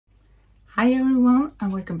Hi everyone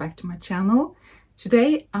and welcome back to my channel.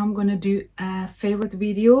 Today I'm gonna do a favorite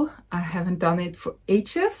video. I haven't done it for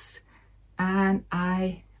ages and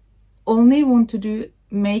I only want to do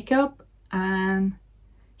makeup and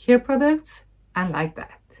hair products and like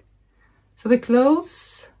that. So the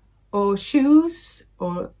clothes or shoes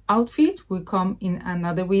or outfit will come in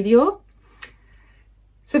another video.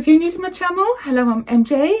 So if you're new to my channel, hello, I'm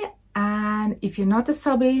MJ, and if you're not a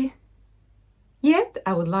subby yet,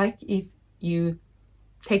 I would like if you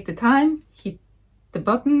take the time, hit the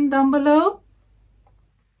button down below.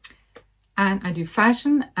 And I do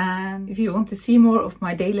fashion, and if you want to see more of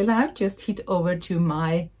my daily life, just hit over to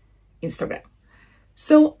my Instagram.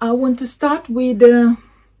 So I want to start with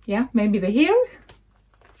maybe the hair.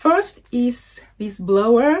 First is this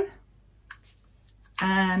blower,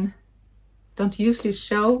 and don't usually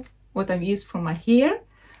show what I've used for my hair,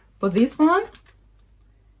 but this one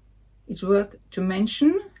is worth to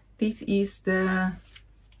mention. This is the,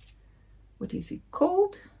 what is it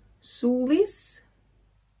called? Soulis,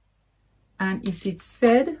 and it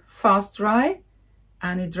said fast dry,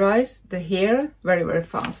 and it dries the hair very, very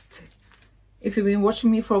fast. If you've been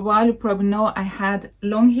watching me for a while, you probably know I had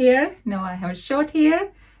long hair. Now I have short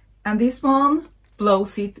hair, and this one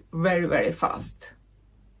blows it very, very fast.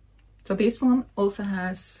 So this one also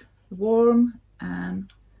has warm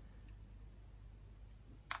and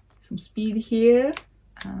some speed here.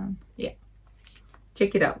 Yeah,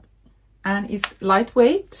 check it out. And it's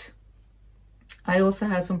lightweight. I also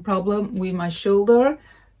have some problem with my shoulder,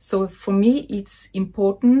 so for me it's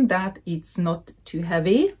important that it's not too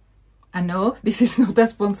heavy. I know this is not a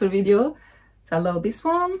sponsor video, so I love this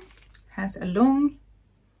one. Has a long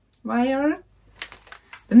wire.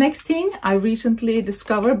 The next thing I recently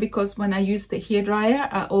discovered, because when I used the hair dryer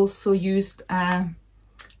I also used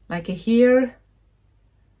like a hair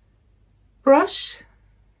brush,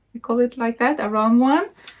 we call it like that, a round one,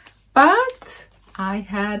 but I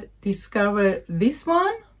had discovered this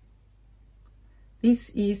one. This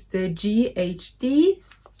is the GHD,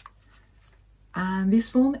 and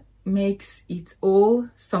this one makes it all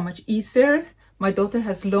so much easier. My daughter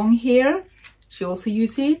has long hair, she also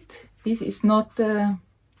uses it. This is not what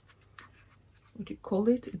do you call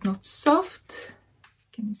it, it's not soft,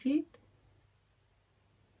 can you see it?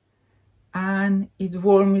 And it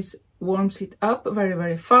warms it up very,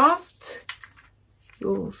 very fast. It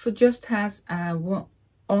also just has a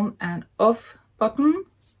on and off button,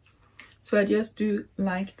 so I just do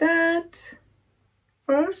like that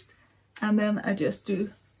first, and then I just do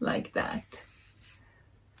like that.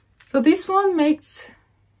 So this one make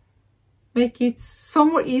it so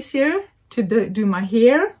much easier to do my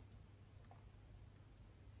hair.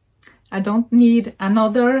 I don't need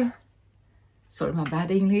another, sorry my bad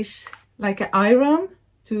English, like an iron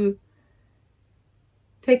to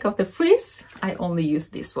take off the frizz. I only use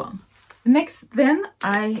this one. The next then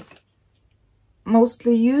I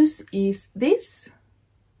mostly use is this.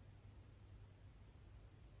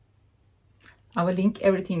 I will link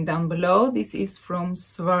everything down below. This is from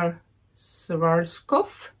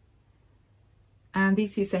Swarzkopt, and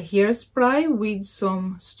this is a hairspray with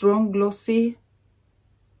some strong glossy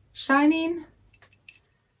shining,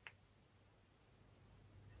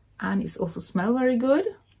 and it also smells very good.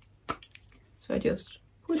 So I just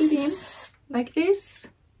put it in like this,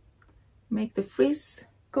 make the frizz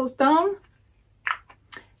goes down,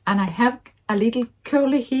 and I have a little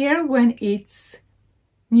curly hair when it's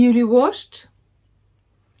newly washed,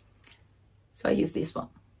 so I use this one,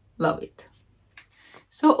 love it.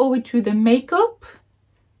 So over to the makeup,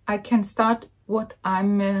 I can start what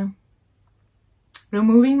I'm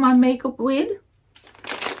removing my makeup with.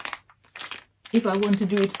 If I want to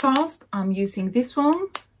do it fast, I'm using this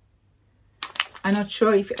one. I'm not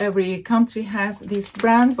sure if every country has this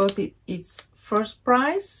brand, but it's first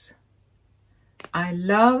price. I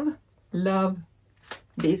love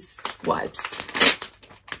these wipes.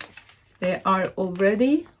 They are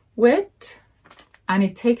already wet, and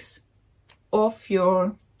it takes off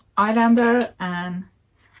your eyeliner and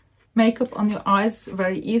makeup on your eyes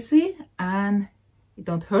very easy, and it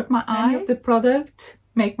don't hurt my eyes. Many of the product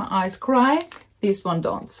make my eyes cry. This one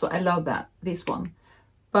don't, so I love this one.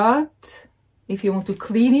 But if you want to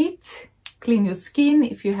clean it, clean your skin,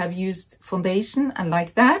 if you have used foundation and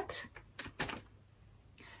like that,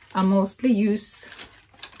 I mostly use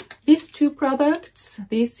these two products.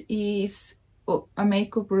 This is a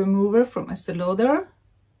makeup remover from Estée Lauder,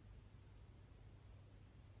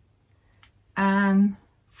 and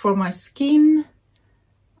for my skin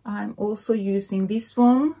I'm also using this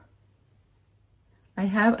one. I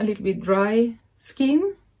have a little bit dry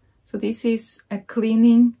skin, so this is a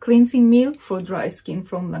cleansing milk for dry skin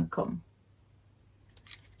from Lancome.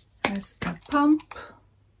 has a pump,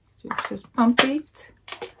 so just pump it.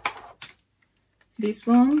 This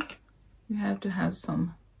one, you have to have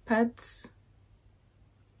some pads.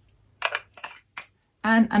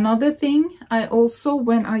 And another thing, I also,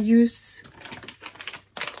 when I use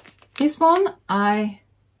this one, I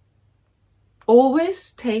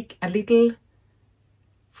always take a little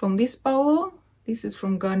from this bottle. This is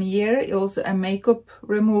from Garnier, it's also a makeup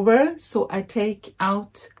remover. So I take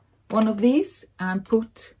out one of these and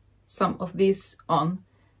put some of this on.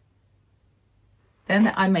 Then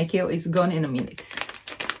the eye makeup is gone in a minute.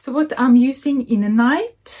 So what I'm using in the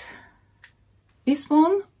night, this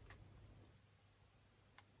one,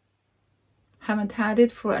 haven't had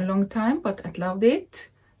it for a long time, but I loved it.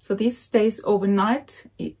 So this stays overnight.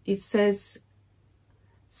 It says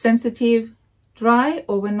sensitive, dry,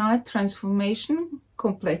 overnight transformation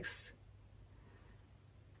complex.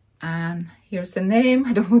 And here's the name,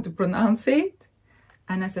 I don't want to pronounce it.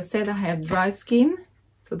 And as I said, I have dry skin,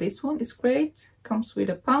 so this one is great. Comes with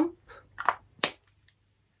a pump.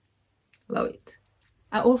 Love it.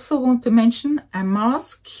 I also want to mention a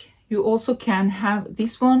mask. You also can have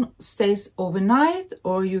this one, stays overnight,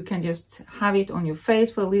 or you can just have it on your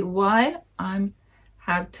face for a little while. I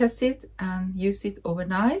have tested and used it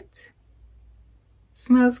overnight.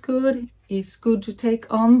 Smells good, it's good to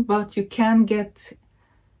take on, but you can get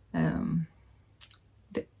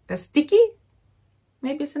a sticky,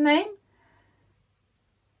 maybe it's a name.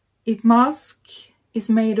 It mask is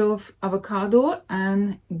made of avocado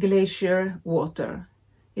and glacier water.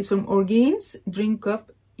 It's from Origins, Drink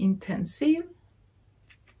Up Intensive.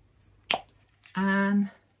 And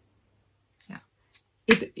yeah,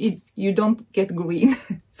 you don't get green,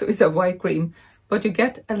 so it's a white cream, but you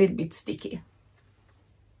get a little bit sticky.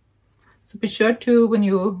 So be sure to, when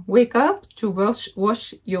you wake up, to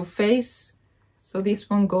wash your face. So this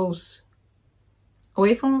one goes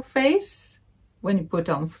away from your face when you put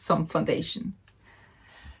on some foundation.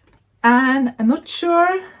 And I'm not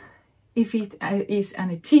sure if it is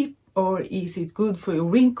any tip or is it good for your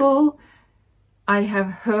wrinkle. I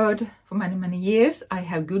have heard for many years I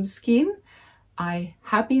have good skin. I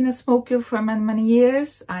have been a smoker for many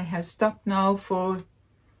years. I have stopped now for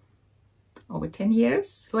over 10 years.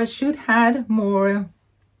 So I should have more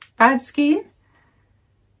bad skin.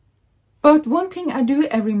 But one thing I do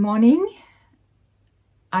every morning,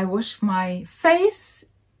 I wash my face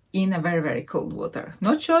in a very cold water.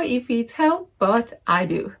 Not sure if it helps, but I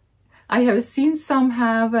do. I have seen some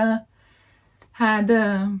have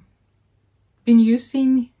been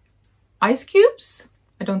using ice cubes.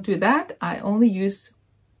 I don't do that. I only use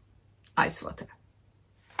ice water.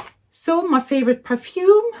 So my favorite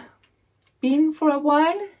perfume, been for a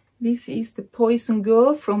while. This is the Poison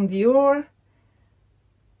Girl from Dior.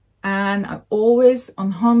 And I'm always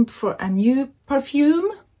on hunt for a new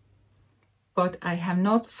perfume, but I have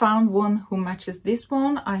not found one who matches this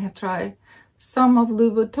one. I have tried some of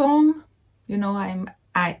Louis Vuitton. You know,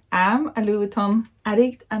 I am a Louis Vuitton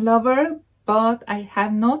addict and lover, but I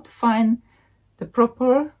have not found the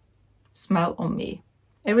proper smell on me.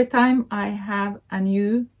 Every time I have a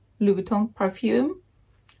new Louis Vuitton perfume,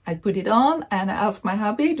 I put it on and I ask my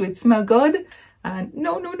hubby, do it smell good? And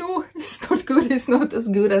no, it's not good. It's not as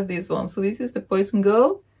good as this one. So this is the Poison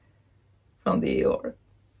Girl from Dior.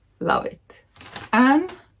 Love it.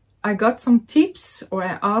 And I got some tips, or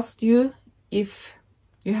I asked you if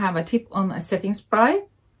you have a tip on a setting spray.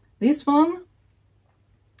 This one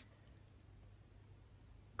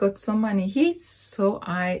got so many hits, so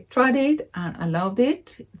I tried it and I loved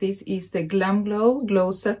it. This is the Glam Glow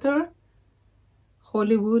Glow Setter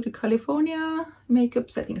Hollywood, California makeup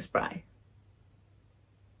setting spray.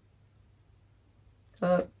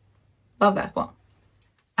 So love that one.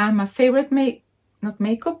 And my favorite not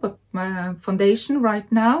makeup, but my foundation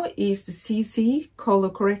right now is the CC Color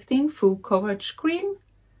Correcting Full Coverage Cream.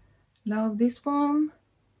 Love this one.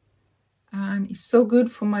 And it's so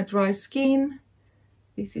good for my dry skin.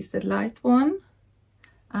 This is the light one.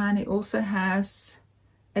 And it also has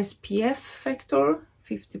SPF factor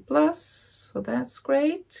 50+, so that's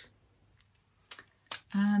great.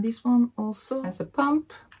 And this one also has a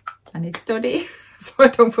pump and it's dirty, so I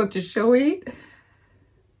don't want to show it.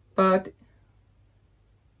 But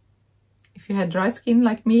if you had dry skin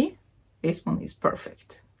like me, this one is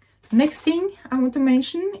perfect. Next thing I want to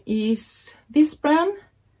mention is this brand,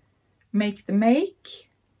 Make the Make.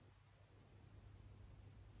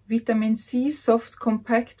 Vitamin C Soft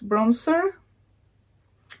Compact Bronzer.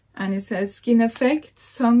 And it says Skin Effect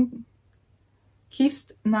Sun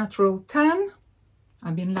Kissed Natural Tan.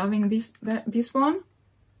 I've been loving this one.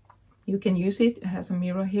 You can use it has a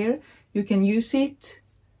mirror here. You can use it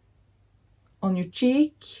on your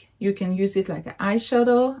cheek. You can use it like an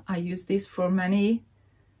eyeshadow. I use this for many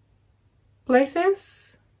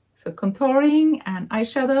places. So contouring and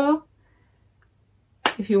eyeshadow.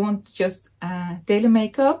 If you want just daily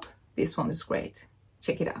makeup, this one is great.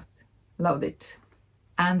 Check it out. Loved it.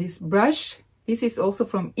 And this brush, this is also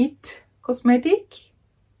from It Cosmetic.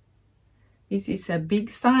 This is a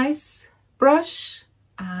big size brush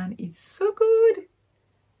and it's so good.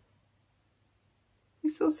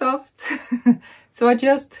 It's so soft. So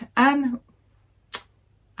and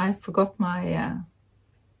I forgot my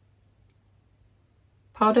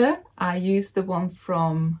powder. I used the one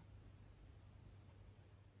from,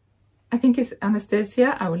 I think it's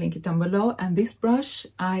Anastasia. I will link it down below. And this brush,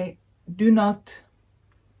 I do not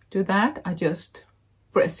do that. I just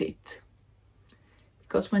press it.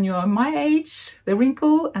 Because when you are my age, the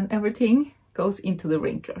wrinkle and everything goes into the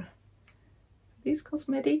wrinkler. This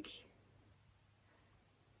cosmetic.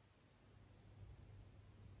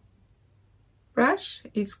 Brush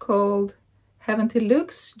is called Heavenly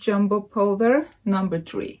Looks Jumbo Powder number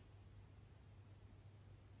 3.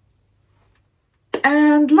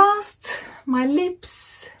 And last, my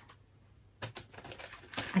lips.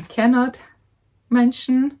 I cannot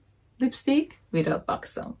mention lipstick without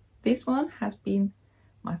Buxom. This one has been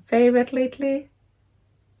my favorite lately.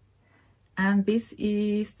 And this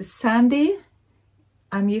is the Sandy.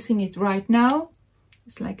 I'm using it right now.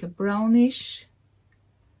 It's like a brownish,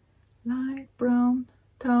 light brown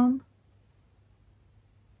tone.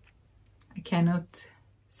 I cannot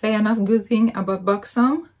say enough good thing about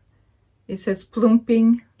Buxom. It says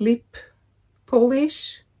plumping lip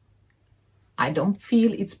polish. I don't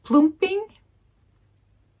feel it's plumping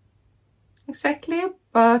exactly,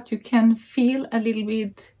 but you can feel a little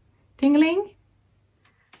bit tingling.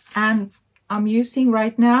 And I'm using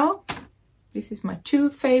right now, this is my 2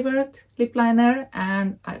 favorite lip liner,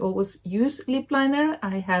 and I always use lip liner.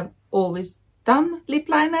 I have always done lip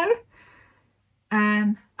liner,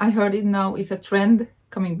 and I heard it now is a trend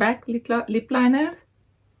coming back, lip liner,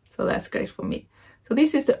 so that's great for me. So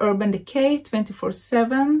this is the Urban Decay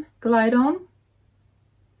 24/7 Glide On.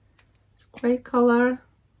 Great color.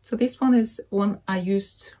 So this one is one I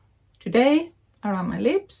used today around my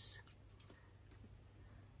lips.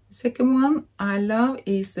 The second one I love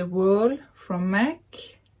is the Whirl from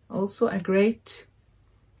MAC. Also a great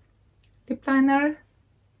lip liner.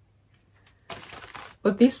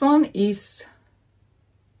 But this one is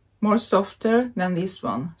more softer than this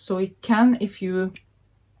one. So it can, if you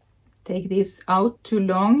take this out too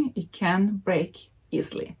long, it can break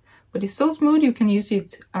easily. But it's so smooth, you can use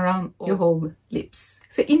it around your whole lips.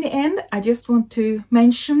 So in the end, I just want to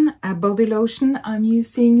mention a body lotion I'm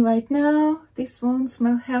using right now. This one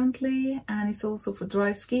smells heavenly, and it's also for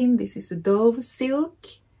dry skin. This is the Dove Silk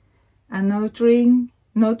and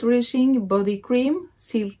nourishing body cream,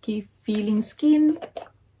 silky feeling skin.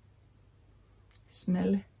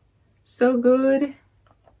 Smell so good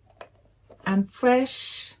and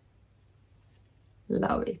fresh.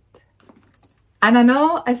 Love it. And I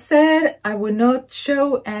know I said I would not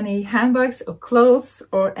show any handbags or clothes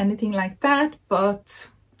or anything like that, but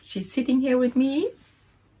she's sitting here with me,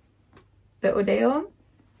 the Odeon.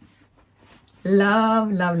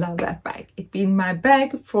 Love, love, love that bag. It's been my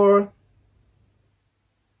bag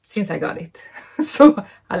since I got it. So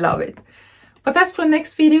I love it. But that's for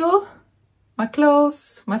next video. My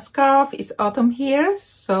clothes, my scarf is autumn here,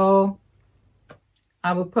 so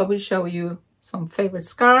I will probably show you some favorite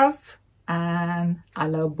scarf. And I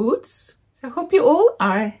love boots. So I hope you all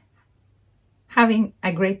are having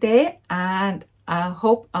a great day, and I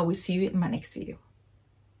hope I will see you in my next video.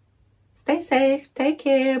 Stay safe, take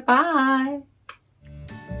care, bye.